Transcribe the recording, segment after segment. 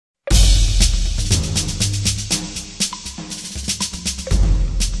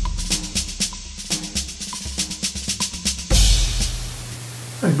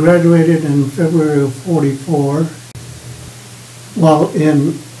graduated in February of '44. Well,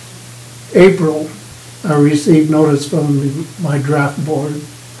 in April, I received notice from my draft board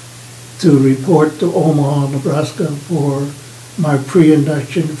to report to Omaha, Nebraska for my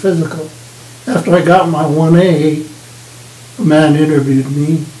pre-induction physical. After I got my 1A, a man interviewed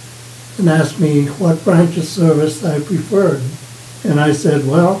me and asked me what branch of service I preferred. And I said,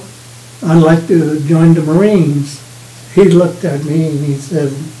 well, I'd like to join the Marines. He looked at me and he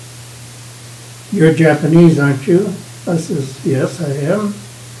said, you're Japanese, aren't you? I says, yes, I am.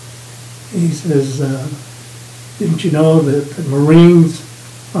 He says, didn't you know that the Marines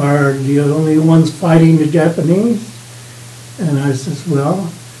are the only ones fighting the Japanese? And I says, well,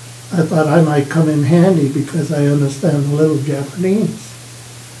 I thought I might come in handy because I understand a little Japanese.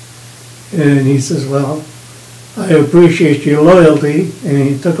 And he says, well, I appreciate your loyalty. And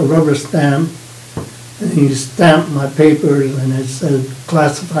he took a rubber stamp and he stamped my papers and it said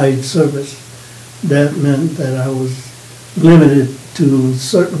classified service. That meant that I was limited to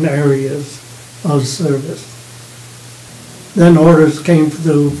certain areas of service. Then orders came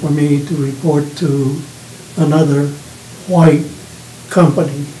through for me to report to another white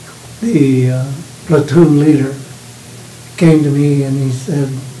company. The platoon leader came to me and he said,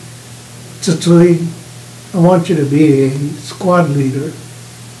 Tsutsui, I want you to be a squad leader.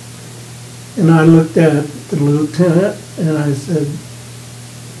 And I looked at the lieutenant and I said,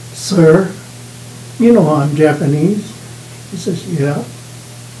 sir, you know I'm Japanese. He says, yeah.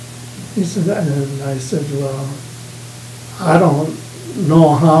 He said, and I said, well, I don't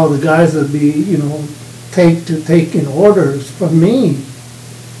know how the guys would be, taking orders from me.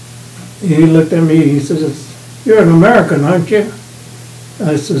 He looked at me, he says, you're an American, aren't you?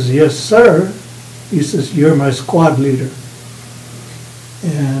 I says, yes, sir. He says, you're my squad leader.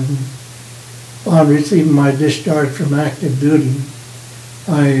 And upon receiving my discharge from active duty,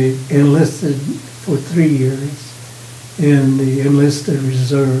 I enlisted for 3 years in the enlisted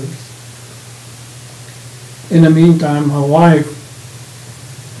reserves. In the meantime, my wife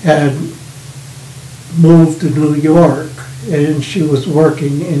had moved to New York, and she was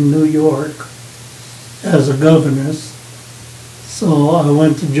working in New York as a governess. So I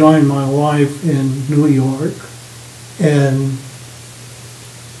went to join my wife in New York, and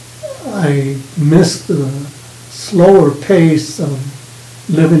I missed the slower pace of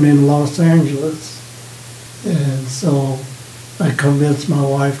living in Los Angeles. And so I convinced my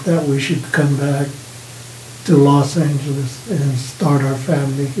wife that we should come back to Los Angeles and start our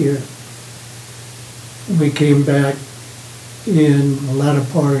family here. We came back in the latter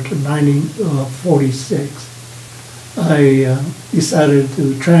part of 1946. I decided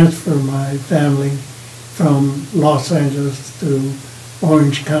to transfer my family from Los Angeles to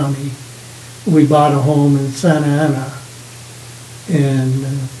Orange County. We bought a home in Santa Ana, and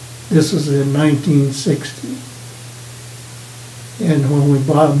this was in 1960. And when we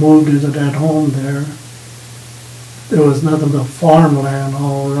moved into that home there was nothing but farmland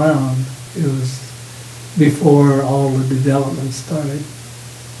all around. It was before all the development started.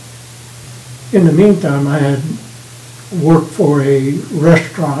 In the meantime, I had worked for a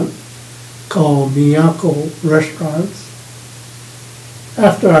restaurant called Miyako Restaurants.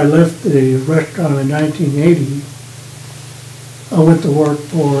 After I left the restaurant in 1980, I went to work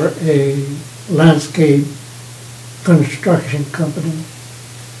for a landscape construction company,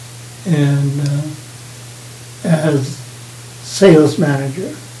 and as sales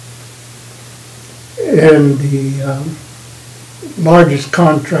manager. And the largest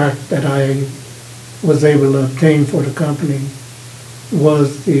contract that I was able to obtain for the company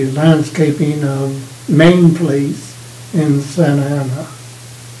was the landscaping of Main Place in Santa Ana.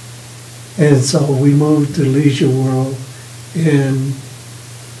 And so we moved to Leisure World in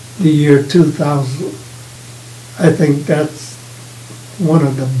the year 2000. I think that's one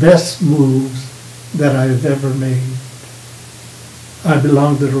of the best moves that I've ever made. I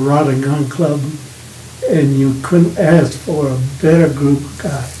belong to the Rod and Gun Club, and you couldn't ask for a better group of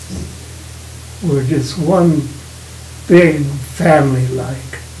guys. We're just one big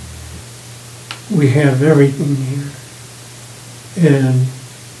family-like. We have everything here, and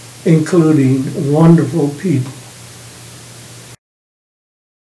including wonderful people.